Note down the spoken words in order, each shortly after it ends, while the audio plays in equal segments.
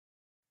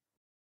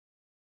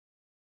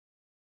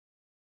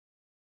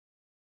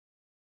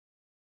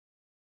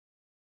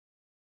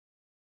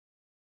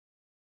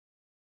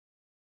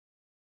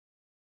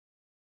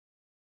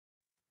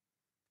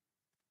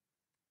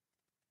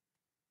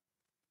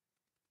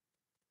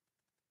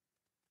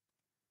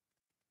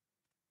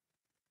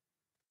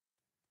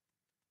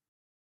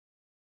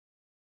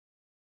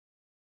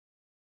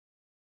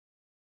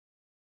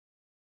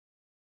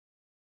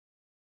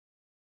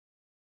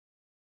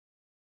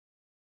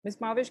Ms.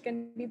 Mavish,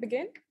 can we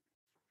begin?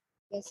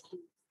 Yes,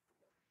 please.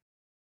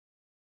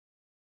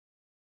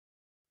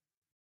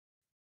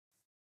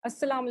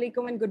 Assalamu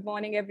alaikum and good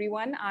morning,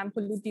 everyone. I'm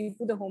Pullu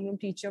Tipu, the homeroom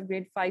teacher of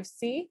grade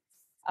 5C.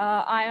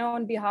 I,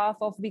 on behalf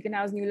of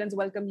Beaconhouse Newlands,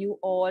 welcome you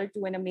all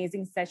to an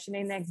amazing session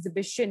in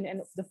exhibition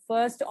and the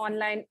first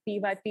online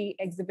PYP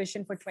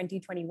exhibition for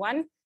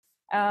 2021.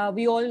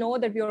 We all know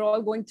that we are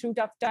all going through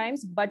tough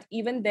times, but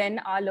even then,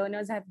 our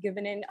learners have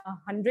given in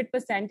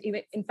 100%,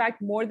 even in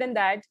fact, more than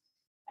that,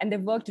 and they've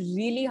worked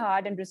really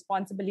hard and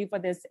responsibly for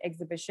this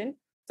exhibition.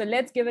 So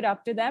let's give it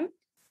up to them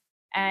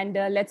and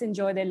let's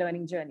enjoy their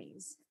learning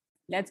journeys.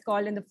 Let's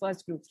call in the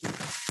first group,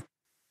 please.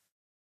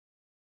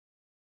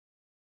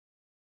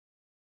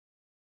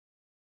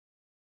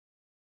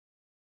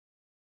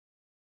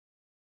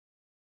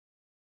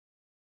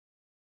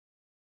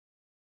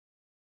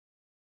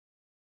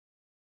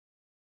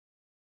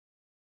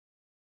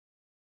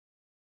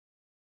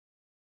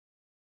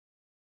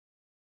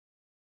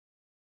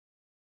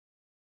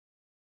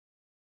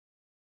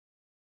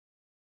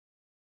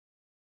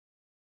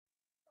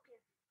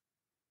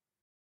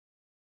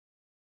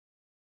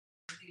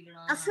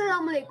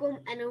 Assalamu alaikum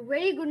and a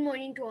very good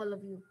morning to all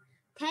of you.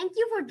 Thank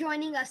you for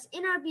joining us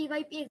in our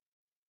PYP.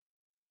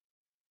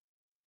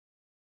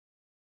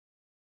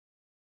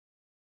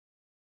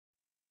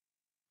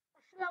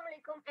 Assalamu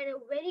alaikum and a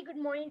very good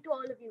morning to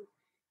all of you.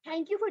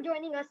 Thank you for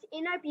joining us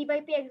in our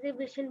PYP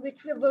exhibition,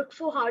 which we worked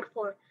so hard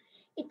for.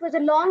 It was a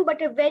long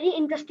but a very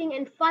interesting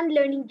and fun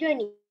learning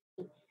journey.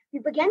 We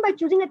began by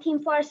choosing a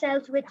theme for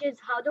ourselves, which is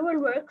how the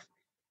world works.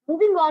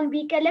 Moving on,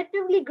 we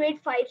collectively, grade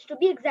 5s to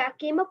be exact,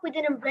 came up with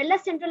an umbrella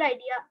central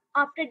idea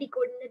after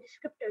decoding the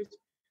descriptors.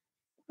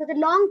 It was a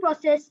long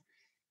process.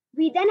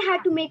 We then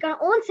had to make our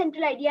own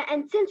central idea,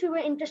 and since we were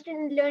interested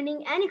in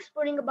learning and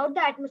exploring about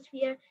the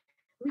atmosphere,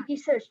 we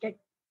researched it.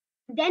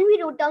 Then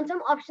we wrote down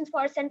some options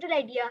for our central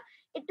idea.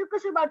 It took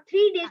us about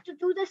 3 days to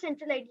choose a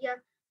central idea.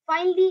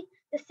 Finally,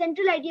 the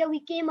central idea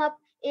we came up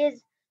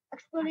is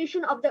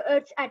exploration of the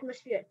Earth's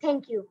atmosphere.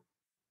 Thank you.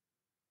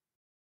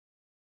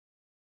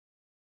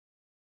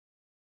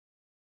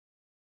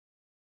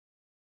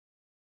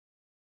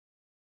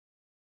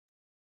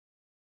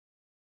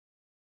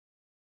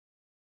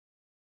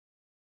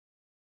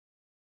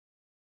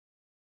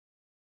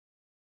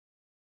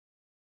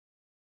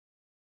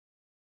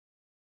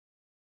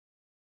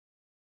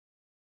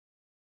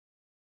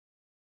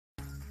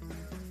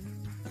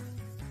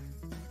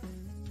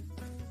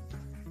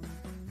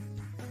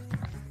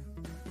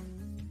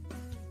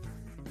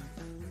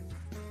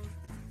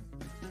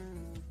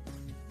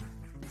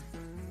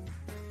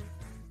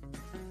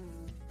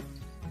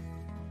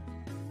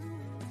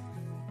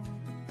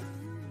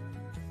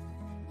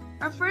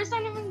 Our first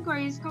line of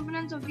inquiry is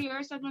components of the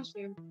Earth's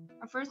atmosphere.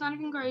 Our first line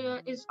of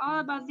inquiry is all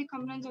about the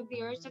components of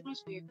the Earth's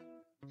atmosphere.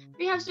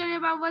 We have studied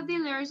about what the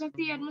layers of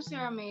the atmosphere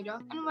are made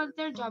of and what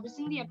their job is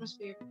in the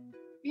atmosphere.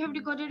 We have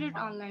decoded it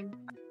online.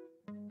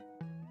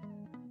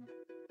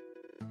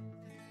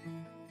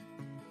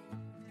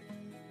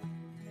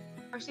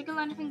 Our second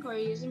line of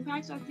inquiry is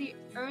impacts of the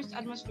Earth's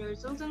atmosphere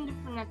results in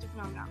different natural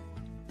phenomena.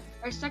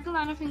 Our second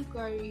line of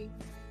inquiry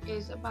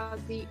is about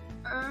the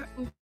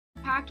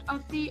impact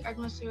of the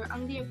atmosphere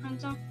on the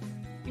occurrence of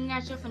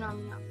natural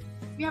phenomena.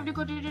 We have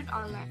decoded it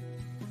online.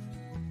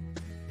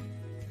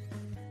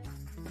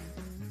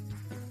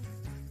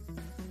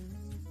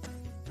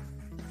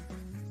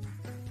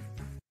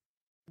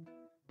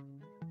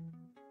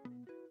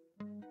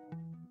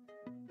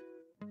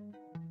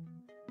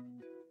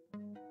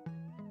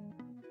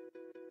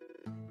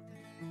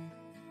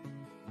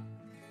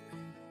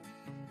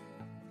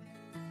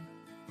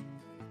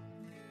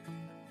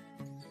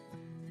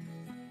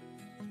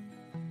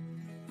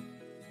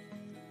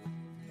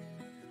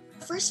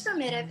 The first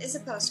formative is a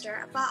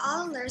poster about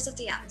all the layers of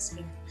the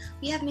atmosphere.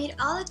 We have made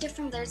all the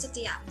different layers of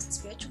the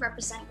atmosphere to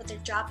represent what their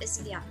job is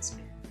in the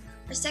atmosphere.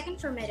 Our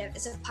second formative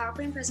is a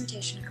PowerPoint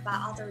presentation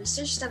about all the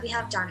research that we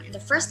have done in the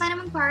first line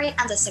of inquiry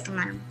and the second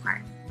line of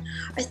inquiry.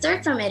 Our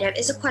third formative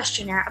is a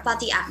questionnaire about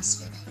the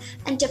atmosphere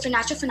and different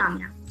natural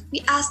phenomena.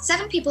 We asked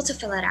 7 people to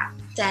fill it out.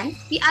 Then,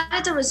 we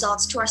added the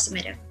results to our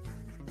summative.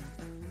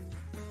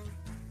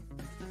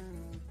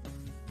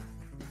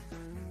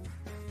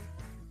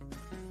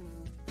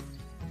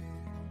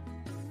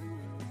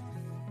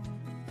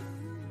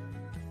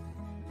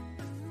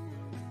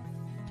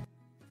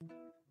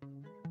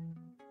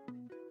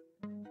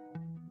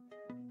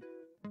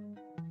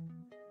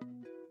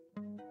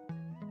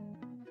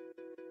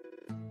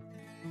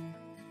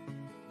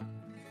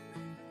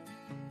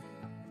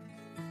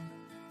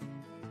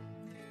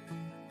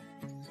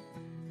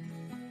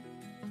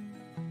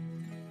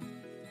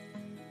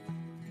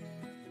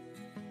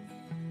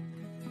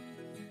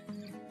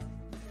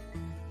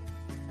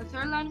 The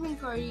third line of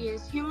inquiry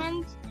is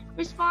humans'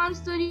 response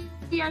to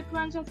the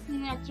occurrence of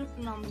natural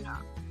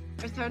phenomena.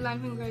 Our third line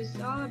of inquiry is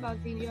all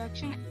about the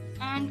reaction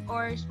and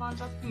or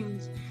response of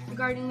humans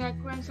regarding the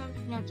occurrence of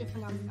natural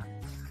phenomena.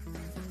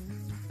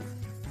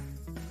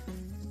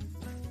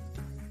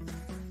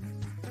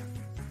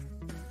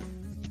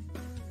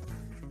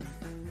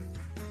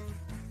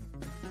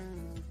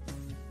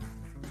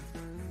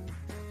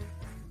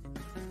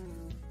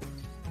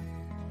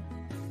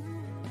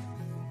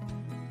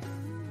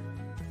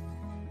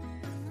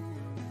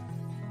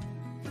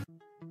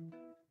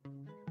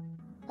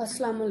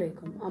 Assalamu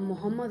alaikum. I'm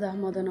Muhammad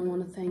Ahmad and I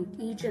want to thank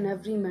each and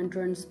every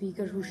mentor and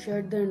speaker who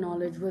shared their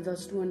knowledge with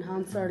us to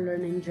enhance our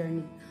learning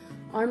journey.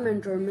 Our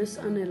mentor, Miss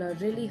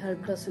Anila, really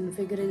helped us in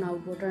figuring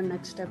out what our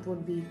next step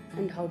would be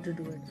and how to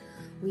do it.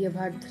 We have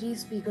had 3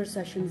 speaker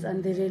sessions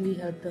and they really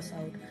helped us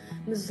out.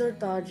 Ms.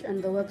 Zartaj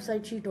and the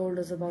website she told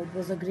us about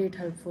was a great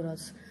help for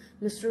us.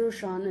 Mr.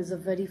 Roshan is a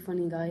very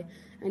funny guy.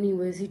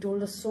 Anyways, he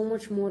told us so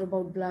much more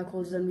about black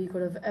holes than we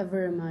could have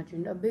ever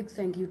imagined. A big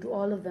thank you to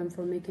all of them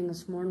for making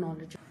us more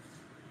knowledgeable.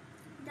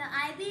 The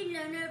IB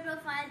learner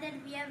profile that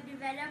we have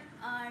developed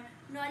are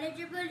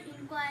knowledgeable,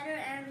 inquirer,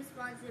 and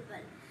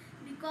responsible,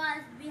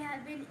 because we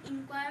have been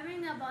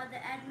inquiring about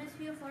the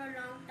atmosphere for a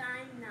long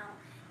time now,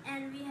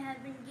 and we have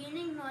been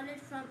gaining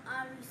knowledge from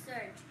our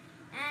research,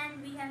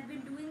 and we have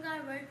been doing our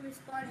work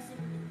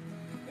responsibly.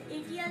 The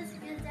ATL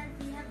skills that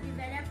we have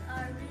developed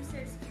are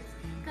research skills,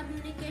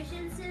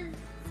 communication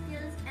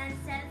skills, and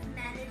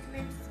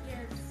self-management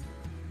skills.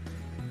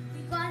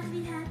 Because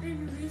we have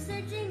been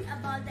researching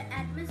about the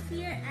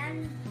atmosphere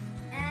and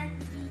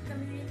we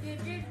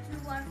communicated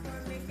through our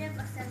formative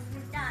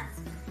assessment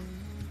tasks.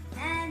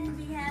 And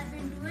we have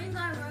been doing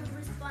our work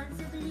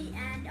responsibly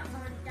and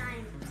on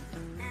time.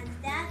 And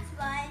that's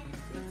why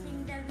we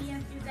think that we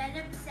have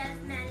developed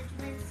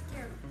self-management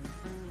skills.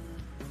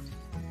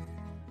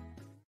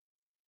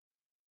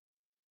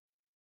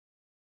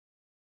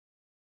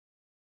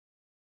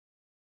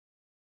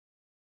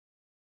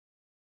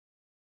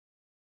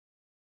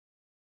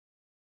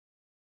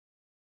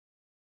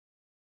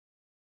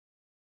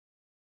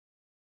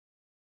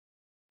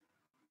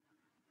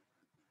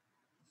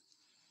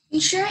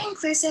 Ensure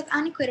inclusive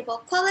and equitable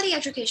quality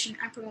education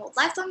and promote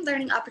lifelong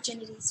learning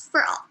opportunities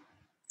for all.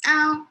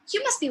 Now,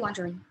 you must be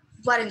wondering,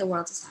 what in the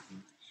world is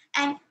happening?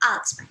 And I'll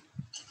explain.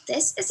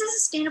 This is a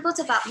sustainable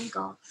development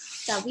goal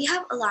that we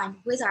have aligned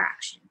with our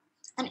action,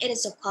 and it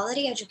is a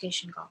quality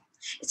education goal.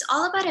 It's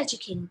all about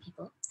educating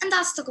people, and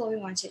that's the goal we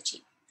want to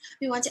achieve.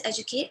 We want to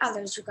educate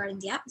others regarding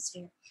the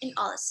atmosphere in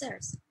all it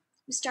serves.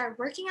 We started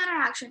working on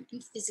our action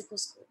in physical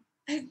school.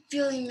 I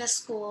really miss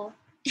school.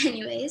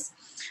 Anyways,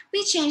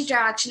 we changed our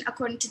action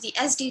according to the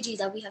SDG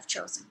that we have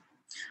chosen.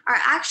 Our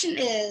action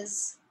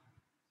is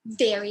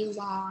very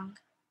long,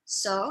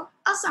 so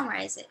I'll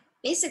summarize it.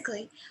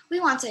 Basically, we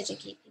want to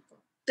educate people.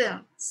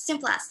 Boom,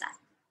 simple as that.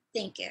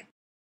 Thank you.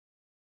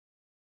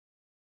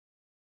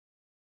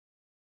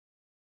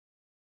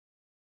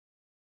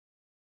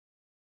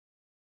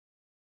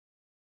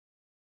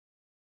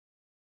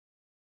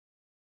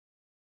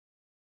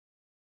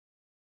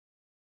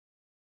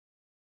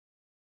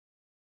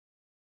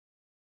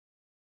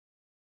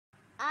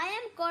 I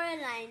am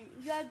Coraline,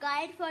 your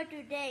guide for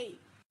today.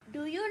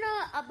 Do you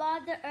know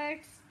about the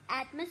Earth's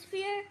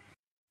atmosphere?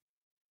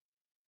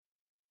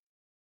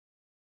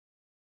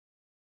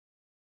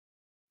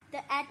 The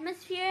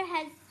atmosphere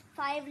has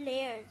 5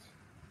 layers.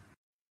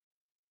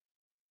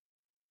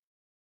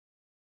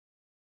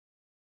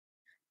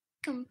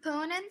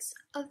 Components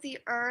of the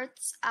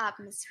Earth's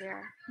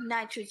atmosphere: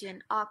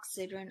 nitrogen,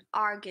 oxygen,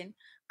 argon,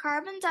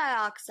 carbon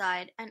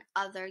dioxide, and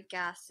other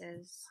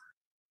gases.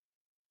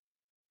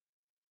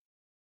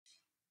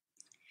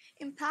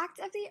 Impact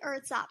of the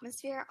Earth's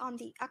atmosphere on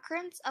the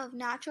occurrence of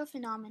natural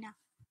phenomena.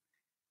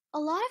 A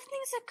lot of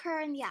things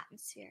occur in the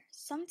atmosphere.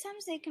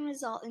 Sometimes they can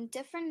result in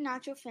different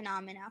natural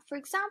phenomena. For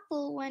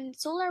example, when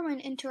solar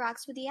wind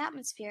interacts with the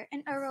atmosphere,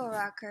 an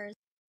aurora occurs.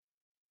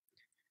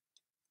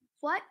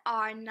 What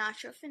are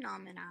natural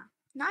phenomena?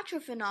 Natural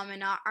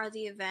phenomena are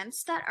the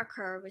events that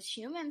occur which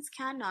humans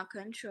cannot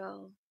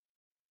control.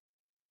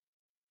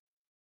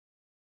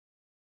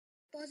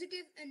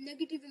 Positive and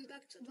negative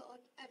impacts of the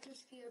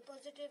atmosphere.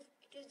 Positive,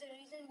 it is the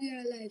reason we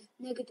are alive.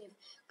 Negative,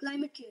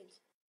 climate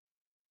change.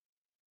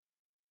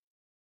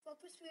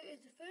 Troposphere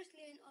is the first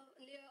layer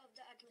of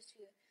the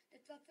atmosphere.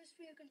 The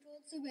troposphere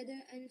controls the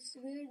weather and it's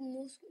where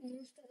most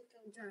of the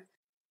clouds are.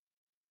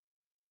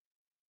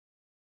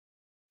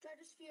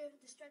 The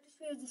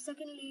stratosphere is the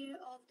second layer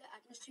of the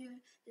atmosphere.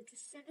 The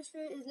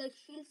stratosphere is like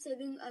shield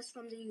saving us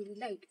from the UV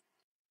light.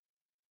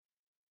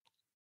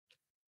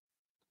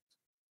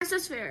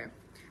 Mesosphere.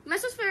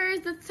 Mesosphere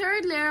is the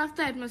third layer of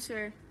the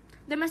atmosphere.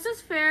 The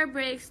mesosphere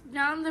breaks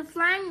down the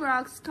flying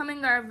rocks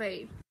coming our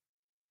way.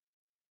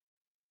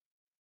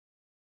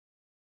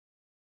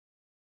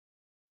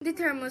 The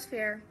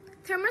thermosphere.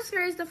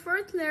 Thermosphere is the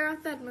fourth layer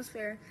of the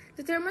atmosphere.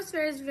 The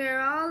thermosphere is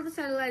where all the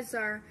satellites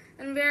are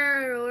and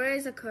where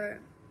auroras occur.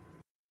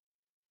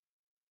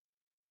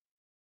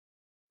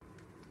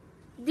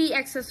 The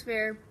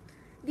exosphere.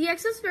 The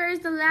exosphere is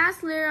the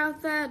last layer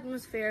of the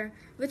atmosphere,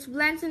 which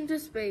blends into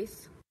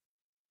space.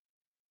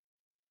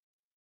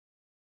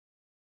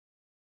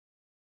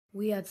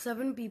 We had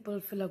 7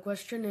 people fill a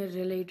questionnaire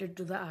related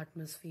to the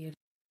atmosphere.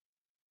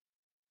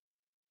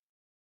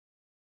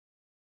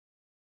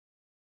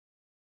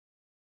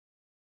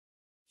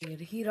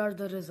 Here are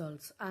the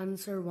results.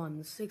 Answer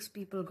 1, 6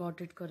 people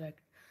got it correct.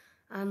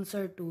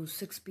 Answer 2,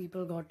 6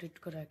 people got it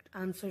correct.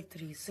 Answer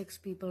 3, 6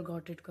 people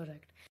got it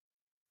correct.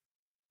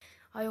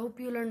 I hope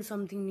you learned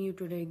something new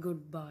today.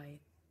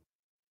 Goodbye.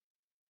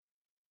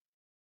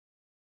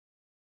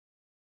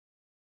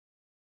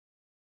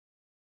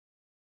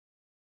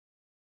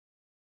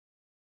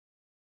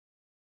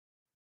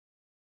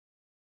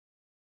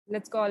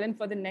 Let's call in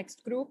for the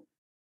next group.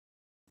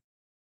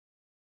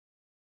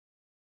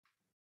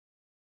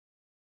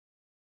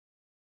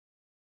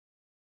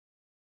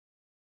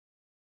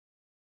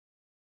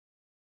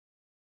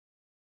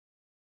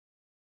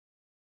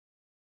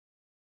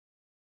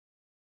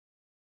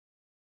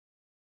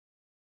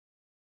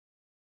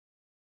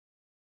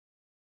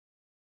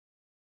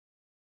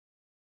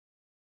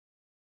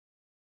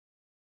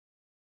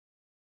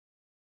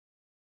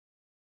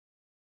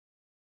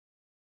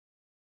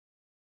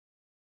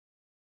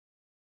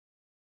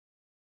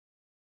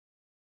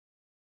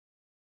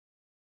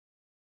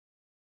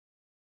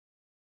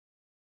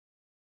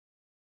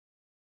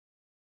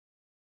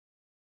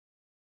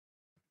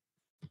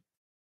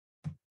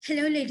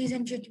 Hello, ladies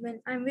and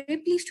gentlemen. I'm very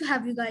pleased to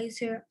have you guys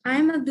here.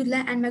 I'm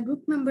Abdullah, and my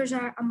group members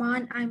are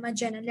Aman, Aima,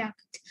 Jen, and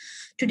Liaquat.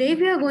 Today,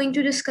 we are going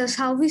to discuss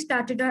how we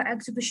started our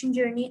exhibition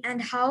journey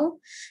and how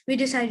we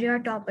decided our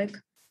topic.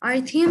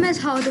 Our theme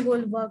is how the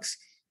world works.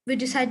 We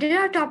decided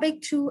our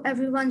topic through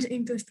everyone's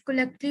interest,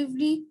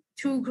 collectively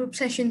through group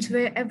sessions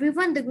where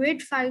everyone, the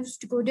grade 5s,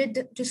 decoded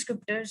the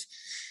descriptors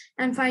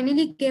and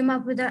finally came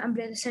up with the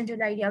umbrella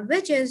central idea,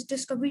 which is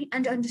discovery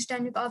and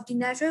understanding of the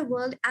natural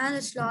world and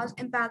its laws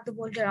impact the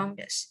world around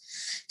us.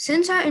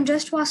 Since our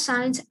interest was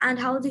science and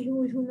how the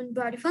human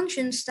body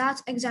functions,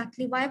 that's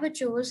exactly why we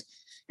chose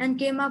and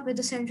came up with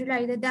a central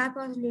idea that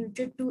was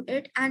related to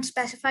it and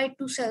specified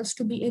 2 cells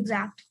to be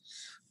exact.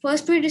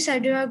 First, we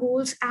decided our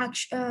goals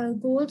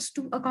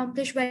to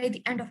accomplish by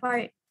the end of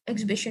our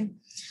exhibition.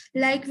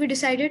 Like we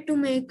decided to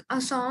make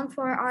a song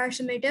for our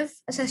summative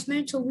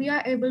assessment, so we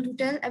are able to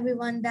tell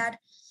everyone that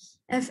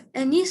if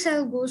any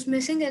cell goes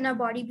missing in our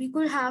body, we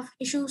could have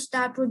issues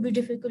that would be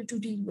difficult to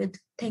deal with.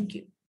 Thank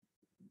you.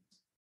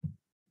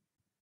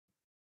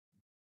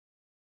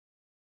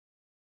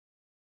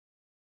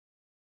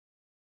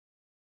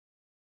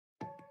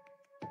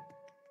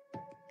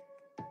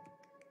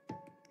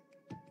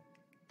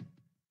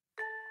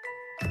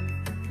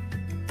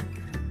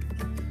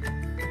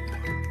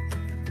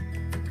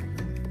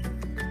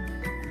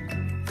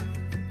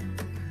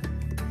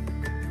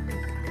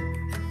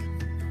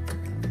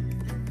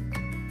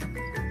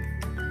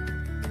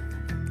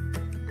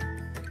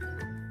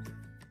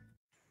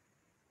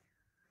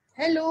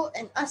 Hello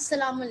and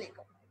Assalamu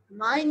alaikum.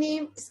 My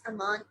name is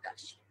Aman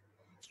Kashi.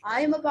 I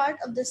am a part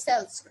of the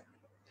Cells Group.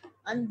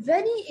 I'm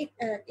very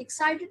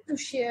excited to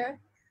share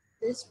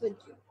this with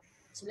you.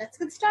 So let's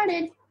get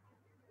started.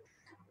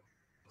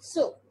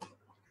 So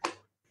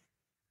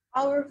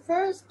our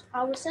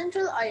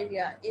central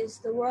idea is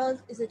the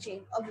world is a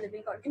chain of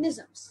living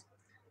organisms.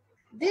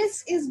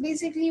 This is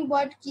basically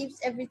what keeps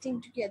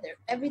everything together.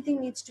 Everything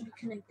needs to be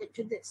connected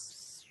to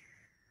this.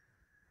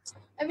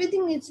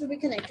 Everything needs to be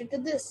connected to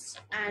this.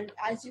 And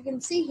as you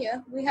can see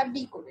here, we have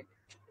decoded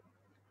it.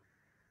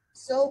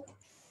 So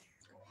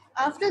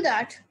after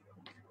that,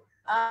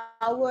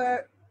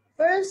 our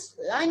first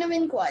line of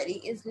inquiry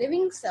is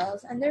living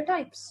cells and their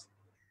types.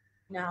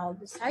 Now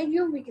beside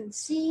you, we can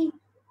see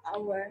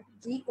our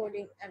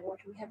decoding and what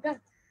we have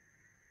done.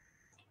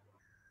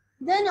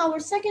 Then our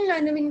second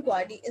line of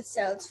inquiry is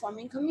cells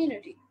forming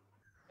community.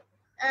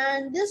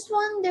 And this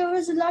one, there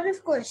was a lot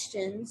of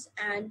questions,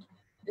 and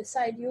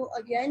beside you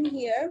again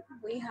here,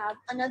 we have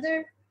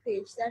another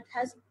page that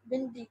has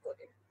been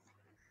decoded.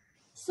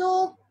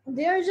 So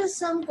there are just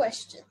some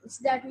questions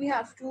that we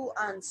have to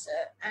answer,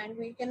 and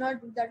we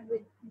cannot do that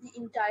with the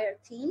entire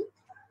theme,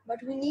 but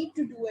we need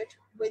to do it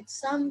with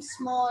some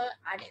small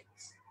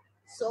add-ins.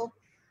 So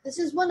this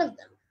is one of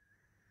them,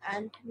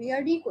 and we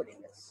are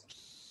decoding this.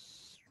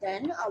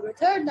 Then our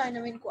third line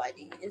of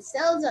inquiry is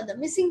cells are the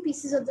missing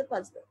pieces of the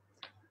puzzle.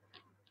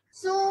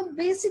 So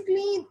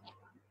basically,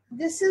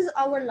 this is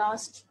our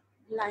last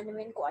line of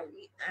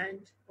inquiry,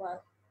 and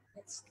well,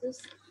 it's this.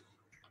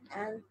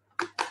 And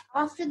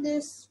after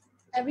this,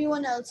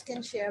 everyone else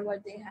can share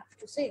what they have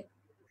to say.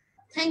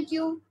 Thank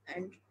you,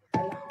 and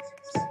Allah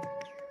Hafiz.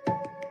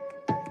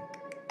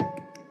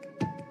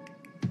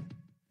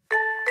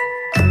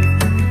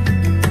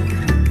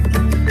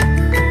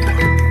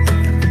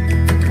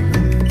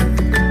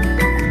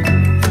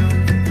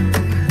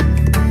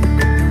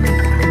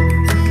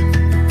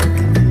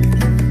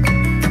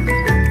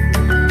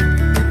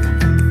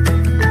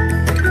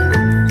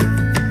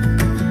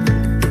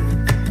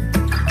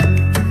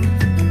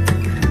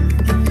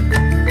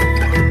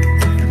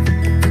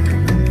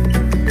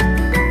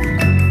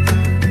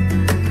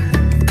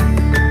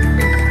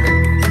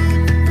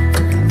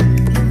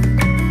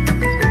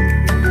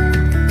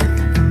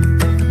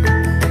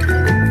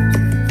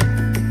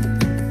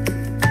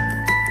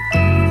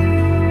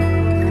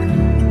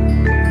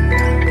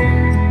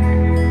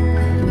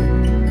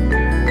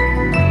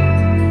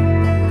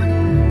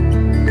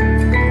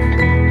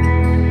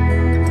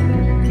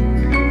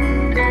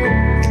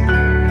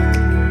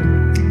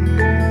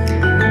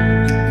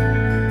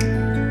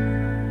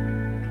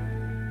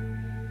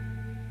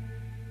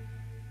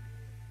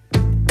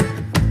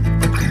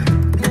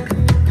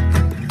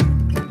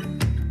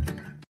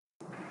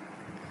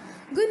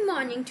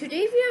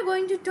 Today we are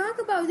going to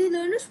talk about the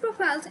learner's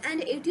profiles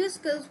and ATO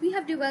skills we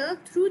have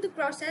developed through the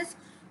process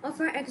of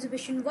our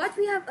exhibition. What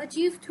we have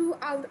achieved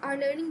throughout our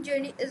learning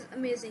journey is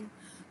amazing.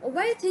 Over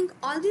I think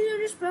all the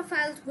learners'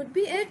 profiles would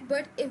be it,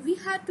 but if we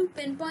had to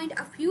pinpoint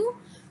a few,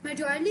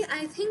 majorly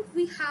I think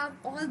we have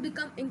all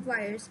become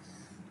inquirers.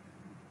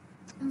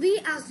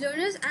 We as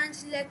learners and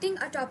selecting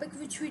a topic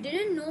which we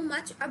didn't know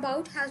much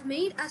about has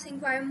made us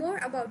inquire more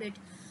about it.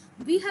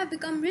 We have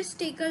become risk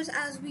takers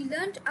as we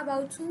learnt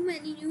about so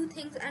many new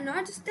things, and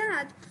not just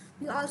that,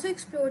 we also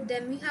explored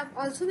them. We have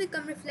also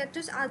become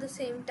reflectors at the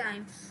same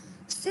time.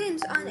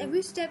 Since on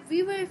every step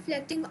we were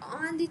reflecting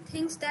on the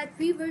things that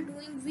we were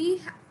doing,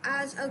 we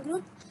as a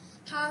group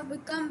have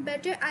become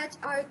better at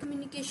our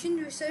communication,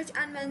 research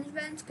and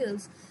management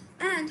skills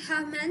and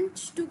have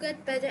managed to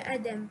get better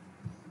at them.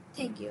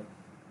 Thank you.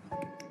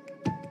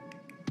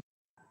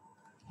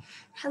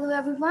 Hello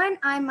everyone,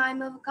 I'm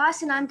Maima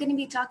Vikas and I'm going to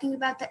be talking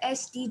about the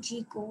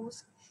SDG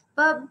goals.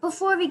 But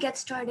before we get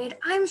started,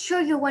 I'm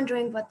sure you're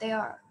wondering what they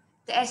are.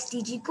 The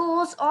SDG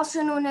goals,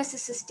 also known as the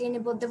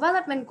Sustainable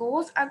Development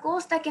Goals, are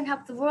goals that can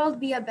help the world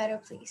be a better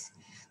place.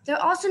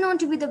 They're also known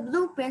to be the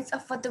blueprints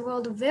of what the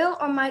world will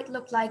or might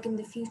look like in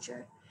the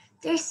future.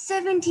 There's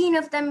 17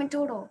 of them in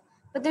total,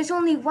 but there's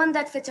only one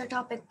that fits our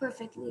topic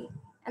perfectly,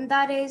 and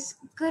that is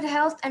good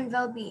health and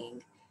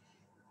well-being.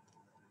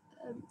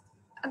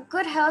 A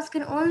good health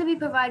can only be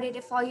provided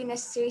if all your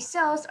necessary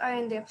cells are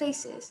in their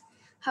places.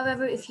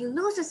 However, if you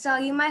lose a cell,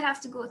 you might have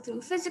to go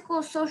through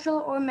physical, social,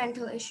 or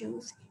mental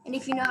issues. And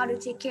if you know how to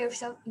take care of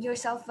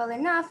yourself well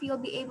enough, you'll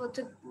be able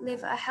to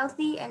live a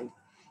healthy and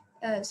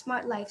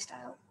smart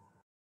lifestyle.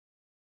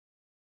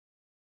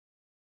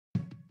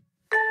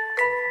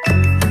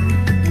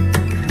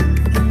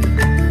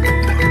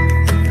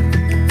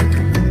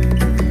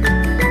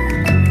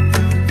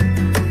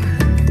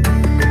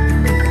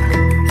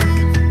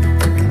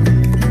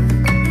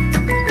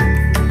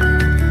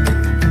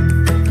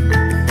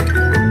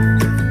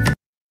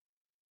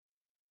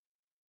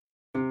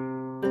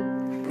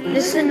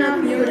 Listen up,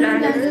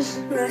 Newlands.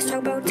 Let's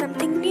talk about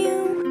something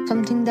new.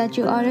 Something that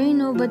you already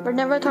know but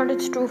never thought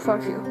it's true for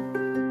you.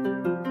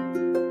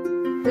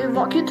 We'll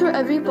walk you through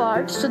every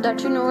part so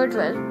that you know it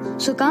well.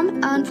 So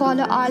come and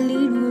follow our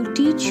lead. We'll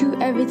teach you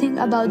everything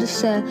about the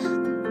cell.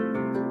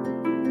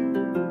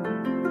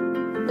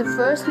 The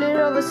first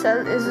layer of a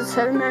cell is the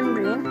cell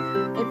membrane.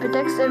 It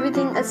protects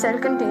everything a cell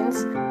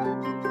contains.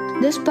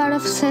 This part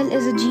of cell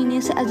is a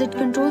genius as it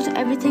controls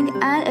everything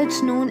and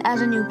it's known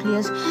as a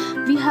nucleus.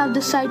 We have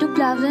the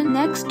cytoplasm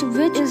next,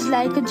 which is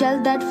like a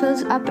gel that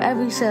fills up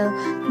every cell.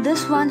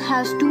 This one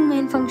has two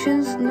main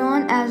functions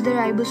known as the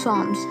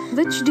ribosomes,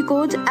 which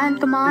decodes and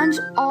commands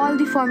all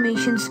the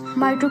formations.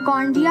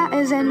 Mitochondria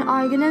is an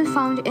organelle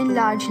found in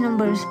large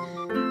numbers.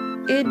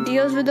 It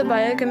deals with the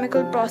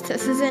biochemical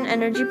processes and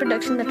energy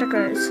production that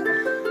occurs.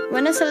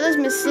 When a cell is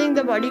missing,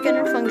 the body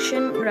cannot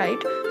function right.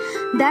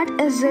 That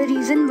is the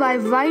reason why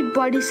white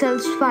body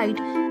cells fight.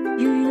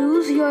 You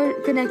lose your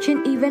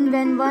connection even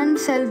when one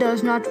cell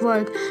does not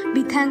work.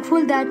 Be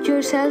thankful that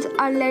your cells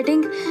are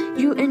letting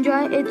you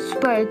enjoy its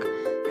perk.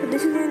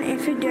 This is an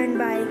effort done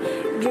by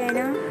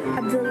Jaina,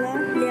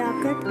 Abdullah,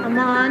 Liaquat,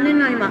 Aman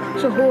and Naima.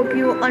 So hope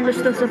you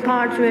understood the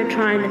parts we're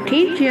trying to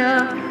teach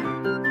you.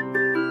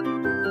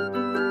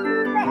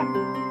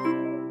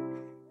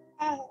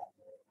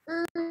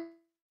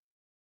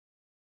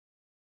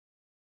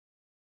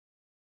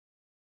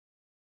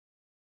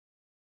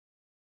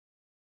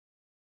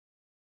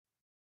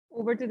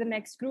 Over to the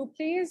next group,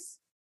 please.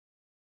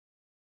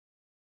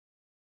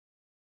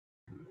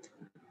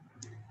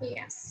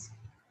 Yes.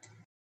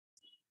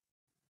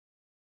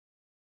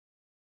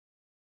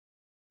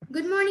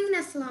 Good morning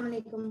and assalamu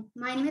alaikum.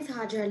 My name is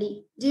Hajar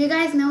Ali. Do you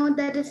guys know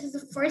that this is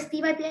the first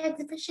PYP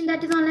exhibition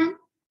that is online?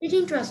 Pretty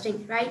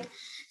interesting, right?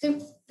 So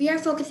we are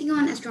focusing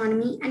on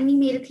astronomy and we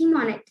made a theme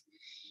on it.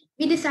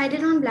 We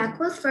decided on black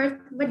holes first,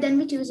 but then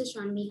we chose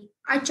astronomy.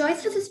 Our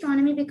choice was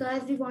astronomy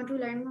because we want to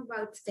learn more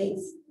about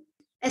space.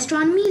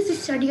 Astronomy is the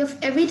study of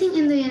everything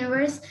in the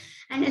universe,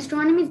 and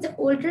astronomy is the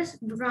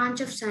oldest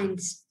branch of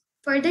science.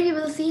 Further, you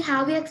will see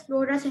how we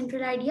explored our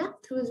central idea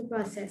through the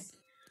process.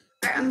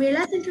 Our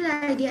umbrella central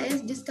idea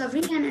is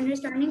discovering and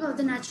understanding of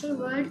the natural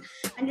world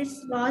and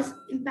its laws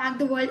impact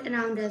the world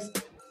around us.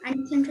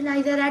 And the central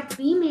idea that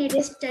we made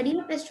is study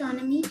of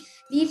astronomy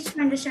leads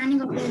to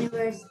understanding of the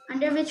universe,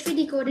 under which we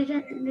decoded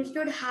and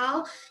understood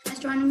how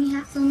astronomy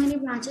has so many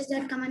branches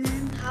that come in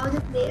and how they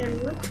play a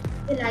role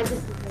in the lives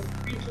of people.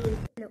 Thank you.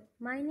 Hello,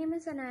 my name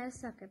is Anaya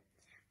Sakib.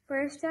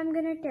 First, I'm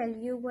going to tell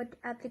you what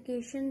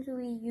applications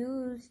we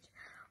used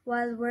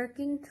while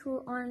working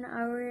through on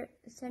our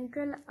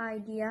central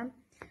idea.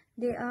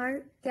 They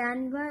are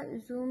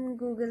Canva, Zoom,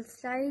 Google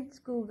Slides,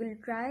 Google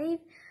Drive,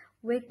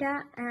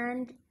 Vita,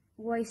 and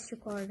Voice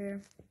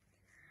Recorder.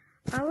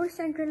 Our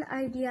central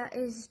idea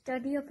is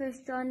study of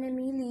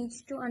astronomy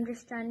leads to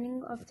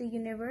understanding of the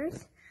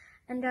universe,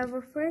 and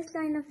our first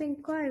line of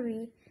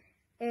inquiry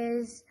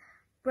is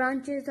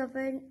branches of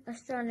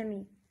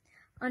astronomy,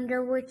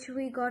 under which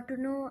we got to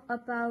know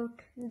about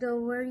the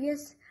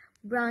various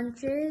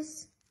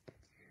branches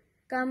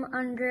come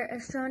under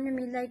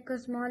astronomy like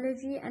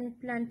cosmology and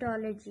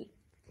plantology.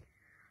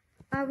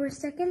 Our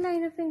second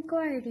line of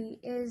inquiry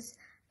is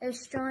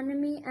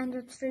astronomy and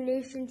its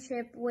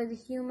relationship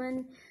with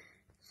human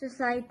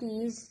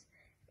societies,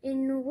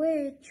 in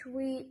which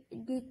we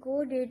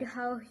decoded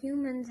how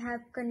humans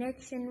have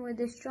connection with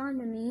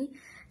astronomy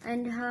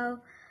and how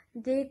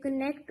they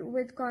connect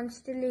with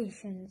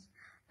constellations.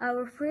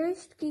 Our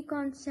first key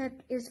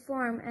concept is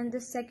form and the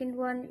second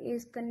one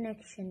is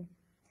connection.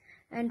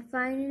 And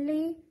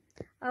finally,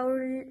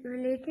 our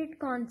related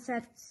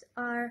concepts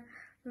are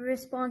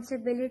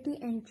responsibility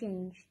and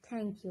change.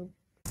 Thank you.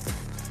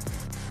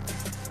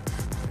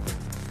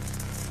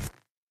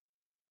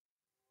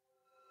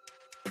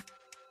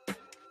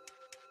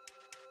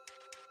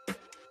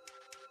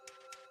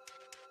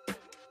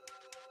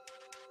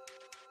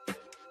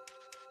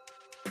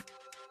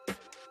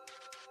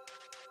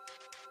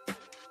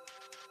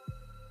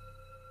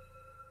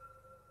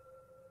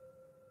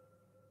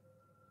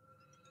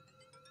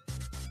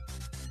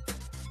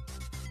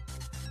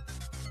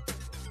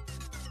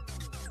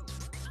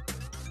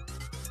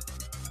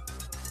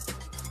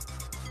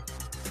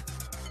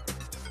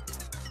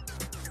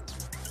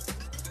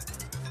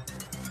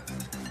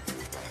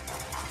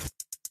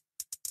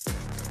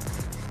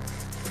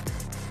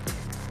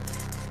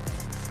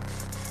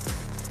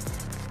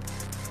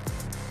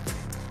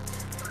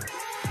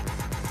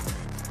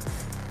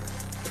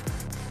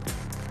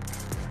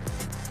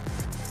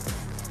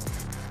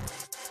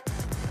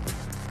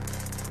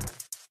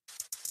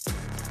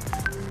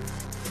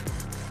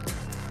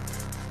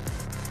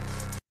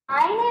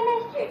 My name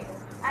is Jade.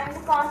 I'm the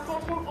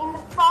constellation in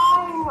the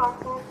far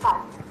northern sky.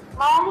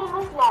 My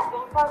name is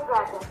Latin for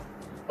brother.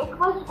 It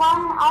was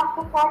one of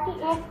the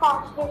 48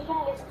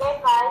 constellations listed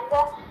by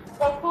the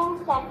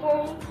 2nd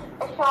century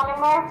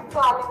astronomer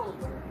Ptolemy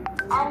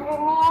and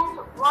remains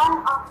one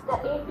of the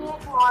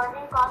 88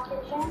 modern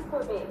constellations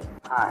today.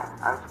 Hi,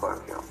 I'm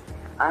Scorpio.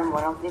 I'm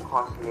one of the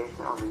constellations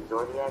of the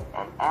zodiac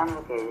and am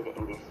located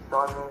in the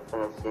southern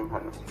celestial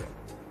hemisphere.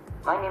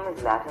 My name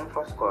is Latin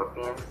for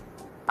Scorpion.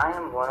 I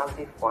am one of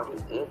the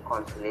 48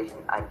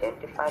 constellations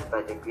identified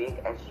by the Greek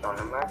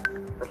astronomer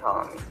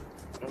Ptolemy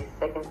in the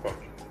 2nd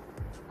century.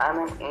 I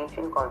am an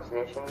ancient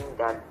constellation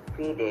that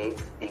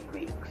predates the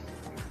Greeks.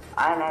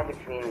 I lie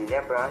between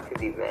Libra to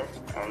the west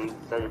and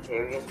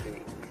Sagittarius to the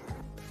east.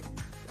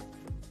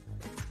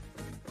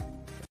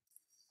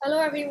 Hello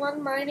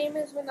everyone, my name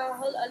is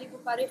Minahal Ali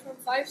Bukhari from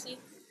 5C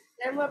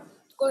and I'm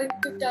going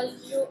to tell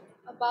you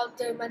about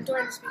the mentor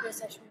and speaker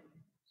session.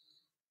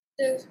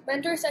 The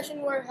mentor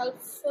session were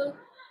helpful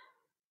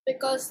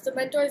because the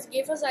mentors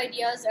gave us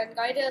ideas and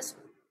guided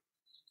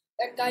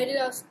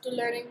us to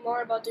learning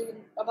more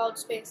about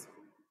space.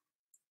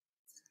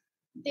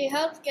 They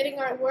helped getting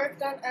our work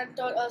done and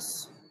taught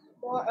us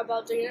more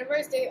about the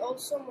universe. They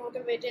also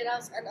motivated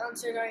us and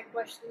answered our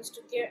questions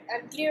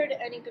and cleared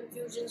any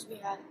confusions we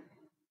had.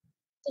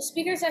 The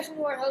speaker sessions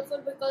were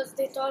helpful because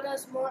they taught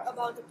us more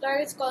about the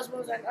planets,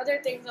 cosmos, and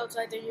other things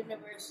outside the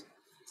universe,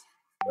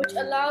 which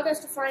allowed us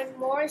to find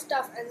more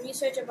stuff and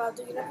research about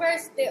the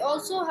universe. They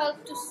also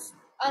helped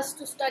us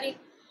to study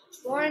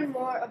more and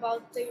more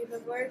about the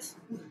universe.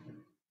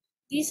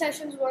 These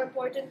sessions were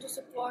important to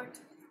support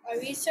our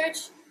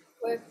research.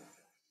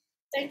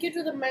 Thank you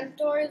to the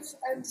mentors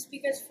and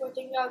speakers for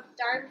taking out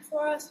time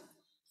for us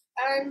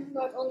and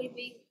not only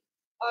being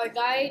our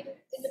guide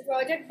in the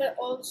project but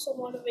also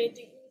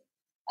motivating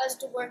us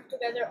to work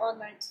together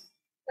online.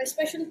 My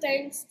special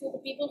thanks to the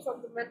people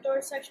from the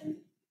mentor section.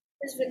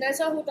 Ms.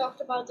 Vanessa, who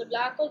talked about the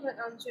black hole and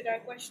answered our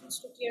questions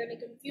to clear any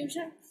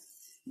confusion.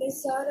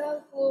 Ms.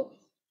 Zara, who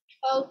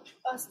helped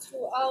us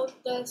throughout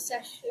the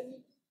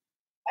session.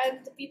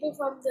 And the people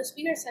from the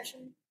speaker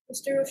session,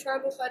 Mr.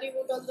 Roshan Bukhari,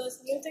 who told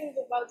us new things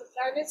about the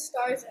planets,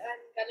 stars, and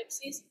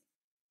galaxies.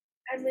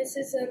 And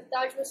Mrs.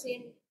 Taj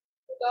Wasim,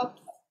 who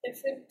talked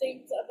different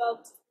things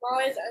about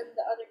Mars and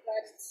the other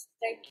planets.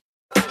 Thank you.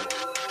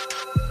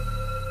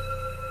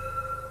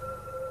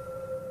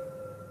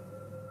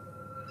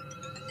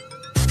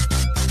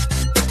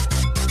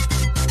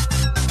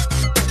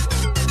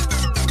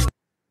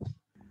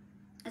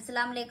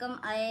 Assalamu alaikum,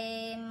 I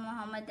am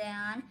Muhammad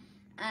Dayan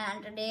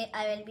and today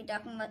I will be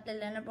talking about the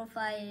learner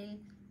profile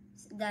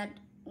that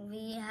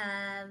we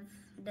have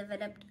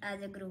developed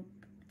as a group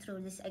through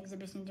this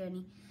exhibition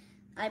journey.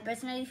 I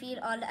personally feel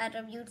all the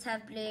attributes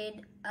have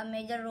played a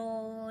major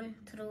role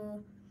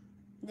through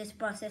this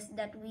process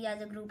that we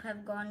as a group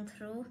have gone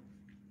through,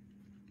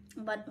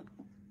 but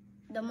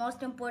the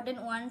most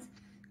important ones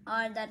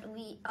are that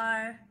we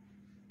are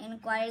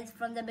inquiries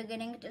from the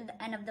beginning till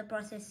the end of the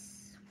process.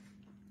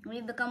 We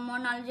become more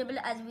knowledgeable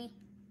as we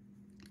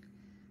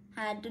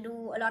had to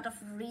do a lot of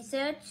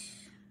research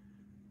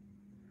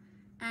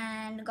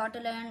and got to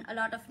learn a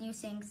lot of new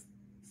things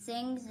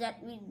that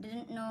we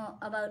didn't know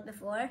about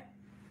before.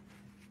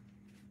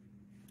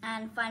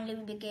 And finally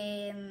we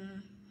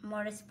became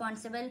more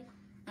responsible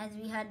as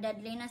we had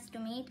deadlines to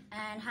meet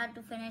and had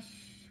to finish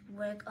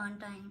work on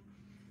time.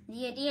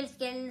 The ATL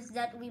skills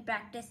that we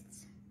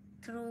practiced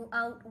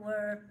throughout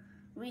were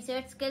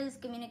research skills,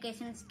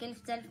 communication skills,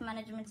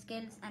 self-management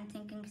skills, and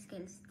thinking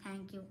skills.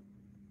 Thank you.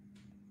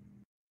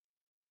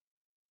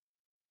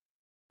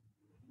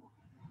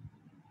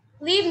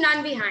 Leave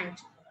none behind.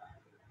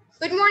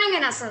 Good morning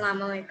and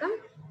assalamu alaikum.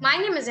 My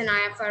name is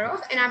Anaya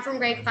Farooq and I'm from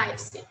grade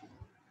 5C.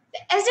 The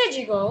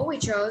SDG goal we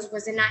chose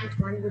was the ninth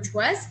one, which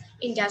was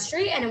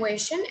industry,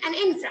 innovation, and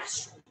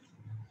infrastructure.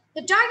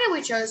 The target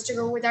we chose to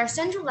go with our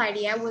central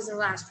idea was the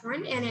last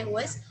one, and it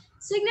was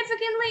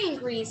significantly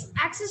increase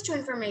access to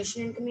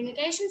information and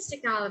communications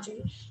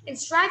technology and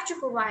strive to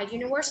provide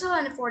universal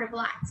and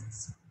affordable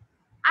access.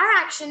 Our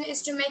action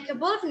is to make a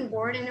bulletin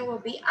board and it will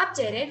be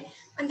updated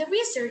on the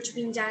research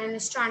being done in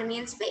astronomy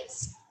and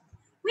space.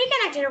 We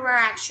connected our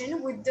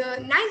action with the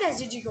ninth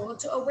SDG goal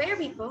to aware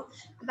people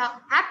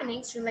about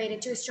happenings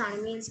related to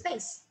astronomy and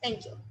space.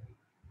 Thank you.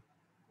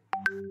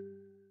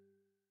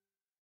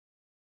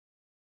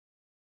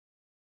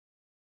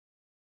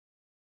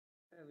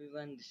 Hello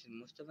everyone, this is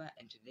Mustafa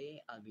and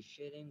today I'll be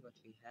sharing what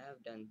we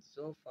have done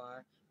so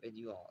far with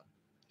you all.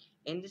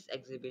 In this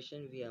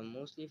exhibition, we are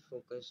mostly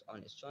focused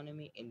on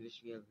astronomy, in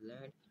which we have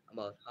learned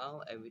about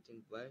how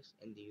everything works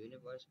in the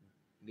universe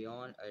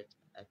beyond Earth's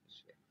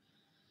atmosphere.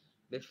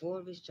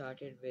 Before we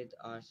started with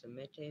our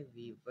summative,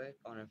 we worked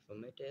on a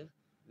formative,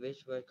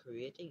 which were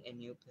creating a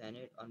new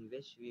planet on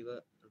which we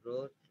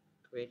wrote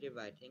creative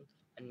writing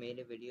and made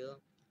a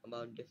video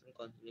about different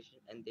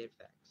constellations and their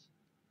facts.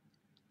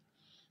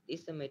 The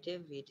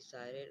summative we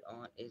decided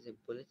on is a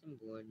bulletin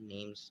board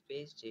named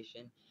Space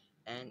Station,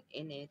 and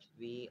in it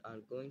we are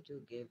going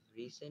to give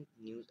recent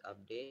news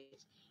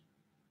updates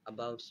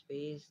about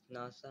space,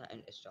 NASA,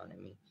 and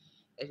astronomy.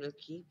 It will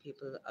keep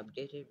people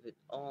updated with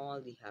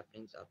all the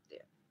happenings up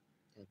there.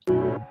 Thank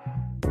you.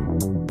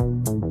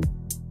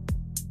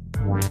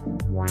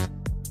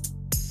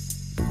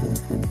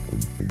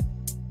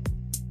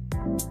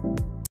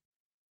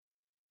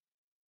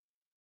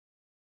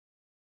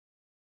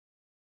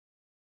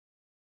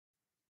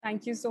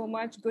 Thank you so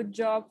much. Good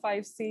job,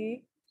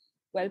 5C.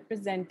 Well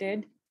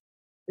presented.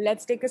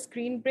 Let's take a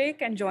screen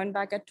break and join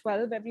back at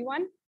 12,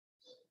 everyone.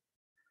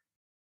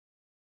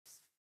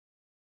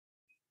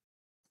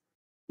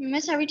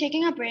 Miss, are we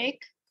taking a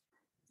break?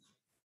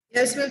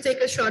 Yes, we'll take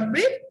a short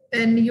break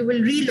and you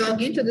will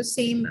re-log into the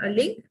same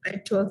link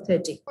at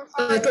 12:30.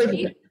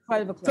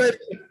 12 o'clock.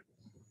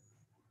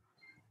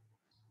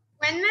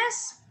 When,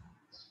 Miss?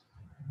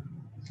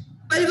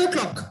 12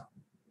 o'clock.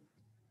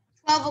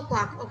 12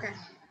 o'clock, okay.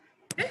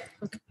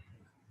 Okay.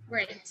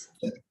 Great.